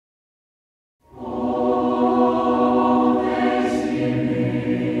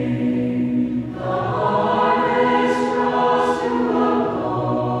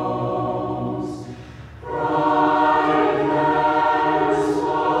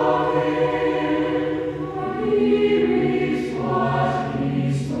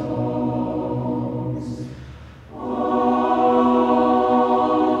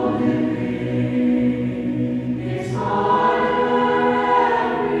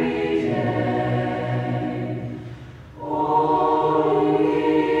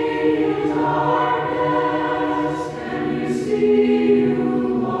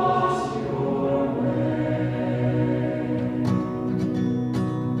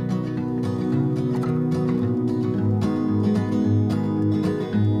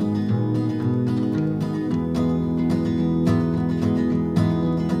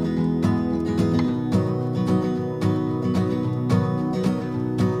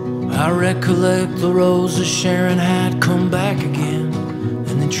I recollect the rose of Sharon had come back again,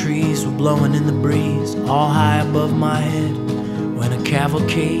 and the trees were blowing in the breeze all high above my head, when a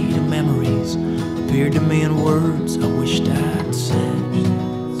cavalcade of memories appeared to me in words I wished I'd said.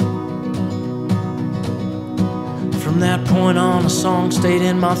 From that point on, a song stayed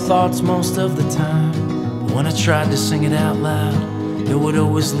in my thoughts most of the time, but when I tried to sing it out loud, it would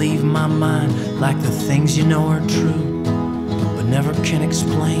always leave my mind, like the things you know are true but never can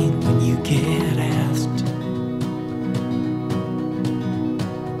explain when you get asked.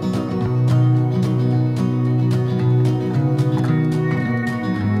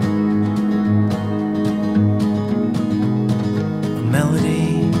 A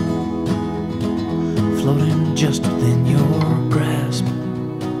melody floating just within your grasp.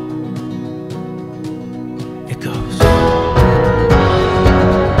 It goes.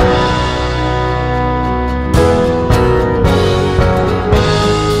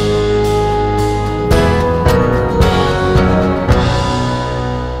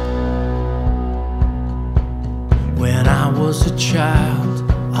 When I was a child,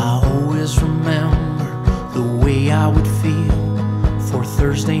 I always remember the way I would feel for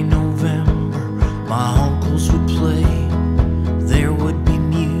Thursday, November. My uncles would play, there would be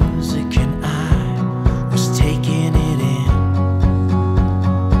music, and I was taking it in.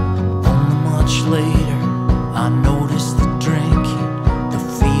 Only much later, I noticed the drinking, the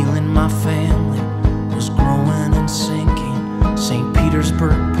feeling my family was growing and sinking. St.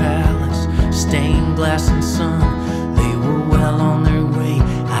 Petersburg Palace, stained glass and sun, they were well on their way.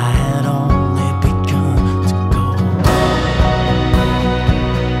 I had only begun to go.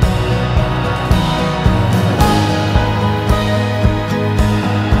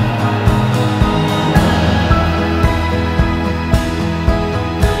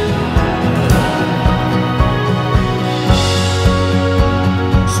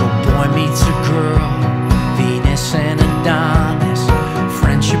 So boy meets a girl, Venus and Adonis,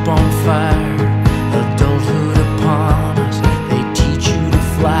 friendship on fire, adulthood upon us. They teach you to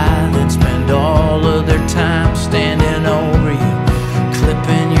fly, then spend all of their time standing over you,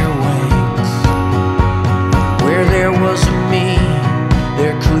 clipping your wings. Where there was a me,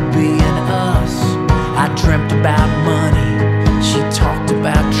 there could be an us. I dreamt about money, she talked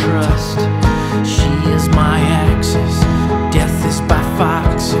about trust. She is my axis, death is by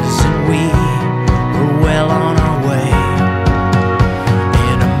foxes, and we were well on our way.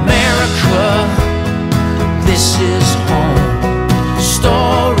 In America, this is home.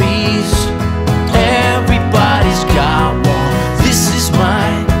 Stories, everybody's got one. This is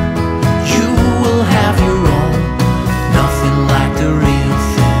mine, you will have your own. Nothing like the real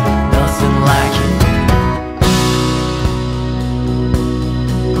thing, nothing like it.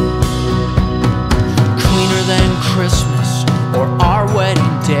 Cleaner than Christmas or our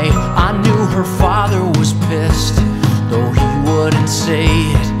wedding day. I knew her father was pissed, though he wouldn't say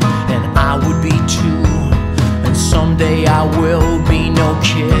it, and I would be too. And someday I will be no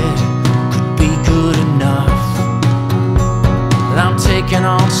kid, could be good enough. But I'm taking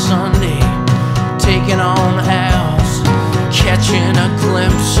on Sunday, taking on Al's, catching a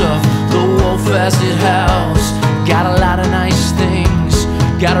glimpse of the wolf as it howls. Got a lot of nice things,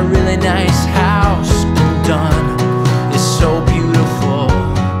 got a really nice house, done. It's so beautiful.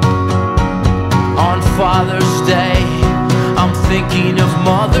 On Father's Day, I'm thinking of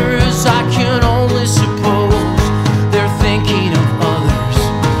mothers, I can only suppose they're thinking of others.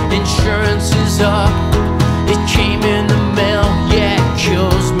 Insurance is up, it came in the mail. Yeah, it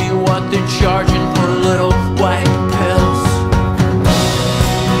kills me what they're charging for little white pills.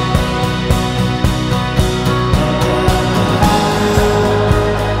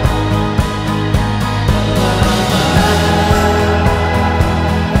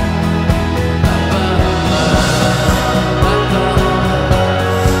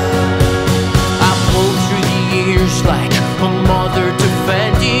 Like a mother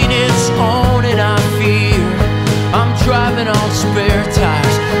defending its own, and I fear I'm driving on spare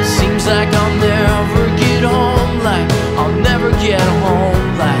tires. Seems like I'll never get home, like I'll never get home,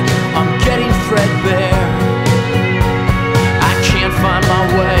 like I'm getting threadbare. I can't find my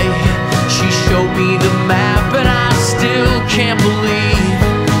way, she showed me the map, and I still can't believe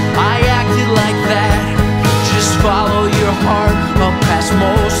I acted like that. Just follow your heart up past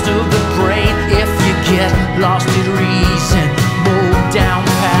most of the brain. If you get lost in reason, move down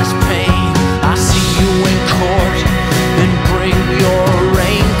past pain. I see you in court, then bring your rain.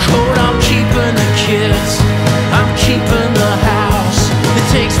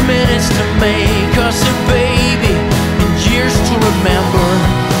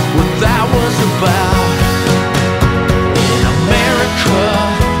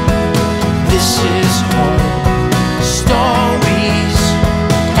 this is home. Stories,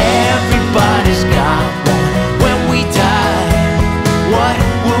 everybody's got one. When we die, what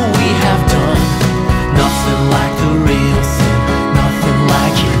will we have done? Nothing like the real thing, nothing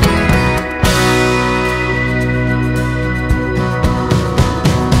like it.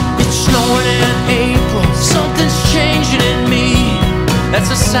 It's snowing in April, something's changing in me. That's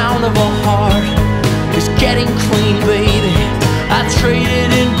the sound of a heart is getting clean, baby. I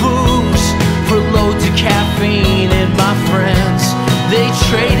traded in booze for loads of caffeine, and my friends, they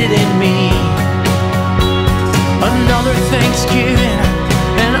traded in me. Another Thanksgiving,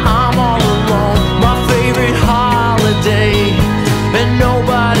 and I'm all alone. My favorite holiday, and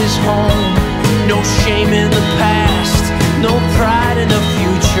nobody's home.